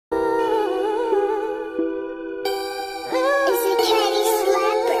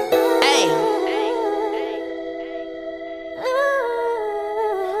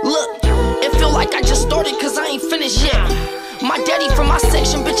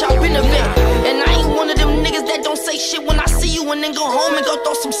situation, bitch, I've been a vet. And I ain't one of them niggas that don't say shit when I see you and then go home and go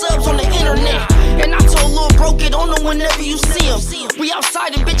throw some subs on the internet. And I told Lil Bro, get on him whenever you see him. We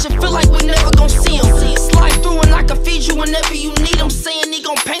outside and bitch, it feel like we never gon' see him. Slide through and I can feed you whenever you need him. Saying he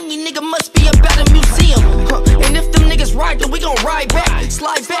gon' paint me, nigga must be about a museum. And if them niggas ride, then we gon' ride back.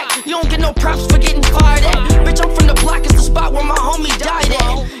 Slide back, you don't get no props for getting fired at. Bitch, I'm from the block, it's the spot where my homie died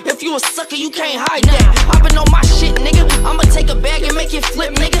at. If you a sucker, you can't hide that. I been on my shit, nigga. I'ma take a bag and make it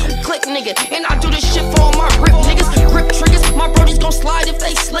flip, nigga. Click, nigga. And I do this shit for all my grip niggas. Grip triggers, my brodies gon' slide if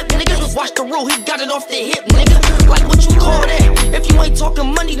they slip, nigga. Watch the rule, he got it off the hip, nigga. Like what you call that? If you ain't talking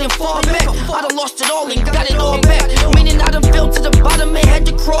money, then fall back. I done lost it all and got it all back. Meaning I done fell to the bottom and had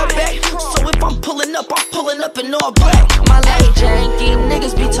to crawl back. So if I'm pulling up, I'm pulling up in all black. My life janky,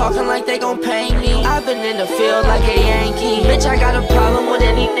 niggas be talking like they gon' pay me. I've been in the field like a Yankee. Bitch, I got a problem with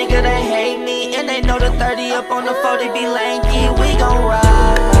any nigga that hate me. And they know the 30 up on the 40 be lanky. We gon'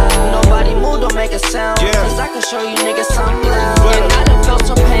 ride. Nobody move, don't make a sound. Cause I can show you niggas something loud. And I done felt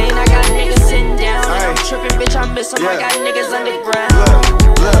some pain, I got niggas sitting down. And I'm tripping, bitch, I miss them, I got niggas underground.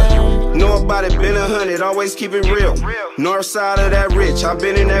 Look, know about it, been 100, always keep it real. North side of that rich, I've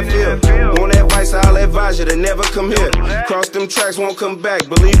been in that field. Want advice, I'll advise you to never come here. Cross them tracks, won't come back,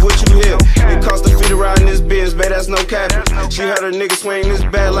 believe what you hear. It cost a fee to ride in this Benz, babe, that's no capping. She heard a nigga swing this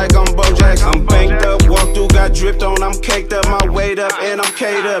bad like I'm Bo Jackson. I'm banked up, walk through, got dripped on, I'm caked up, my weight up, and I'm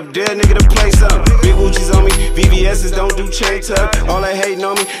K'd up. Dead nigga to play something. Big Gucci's on me, VVS's don't do chain tuck. All that hating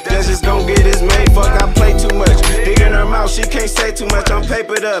on me, that's just gon' get his made. Fuck, I play too much. Big in her mouth, she can't say too much, I'm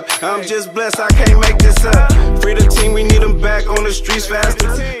papered up. I'm just blessed, I can't make this up. Free the team, we need them back on the streets faster.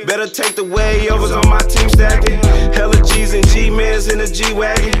 Better take the way overs on my team stacking. Hella G's and G-Mans in the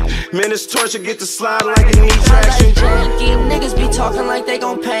G-Wagon. Man, it's torture, get the slide like it need traction. Niggas be talking like they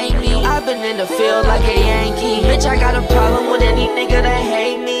gon' pay me. I've been in the field like a Yankee. Bitch, I got a problem with any nigga that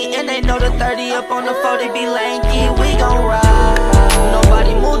hate me. And they know the 30 up on the 40 be lanky. We gon' ride.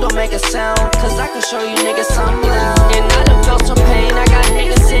 Nobody move, don't make a sound. Cause I can show you niggas something loud. And I done felt some pain, I got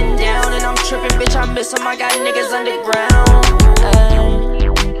niggas sitting down. And I'm tripping, bitch, I miss them, I got niggas underground.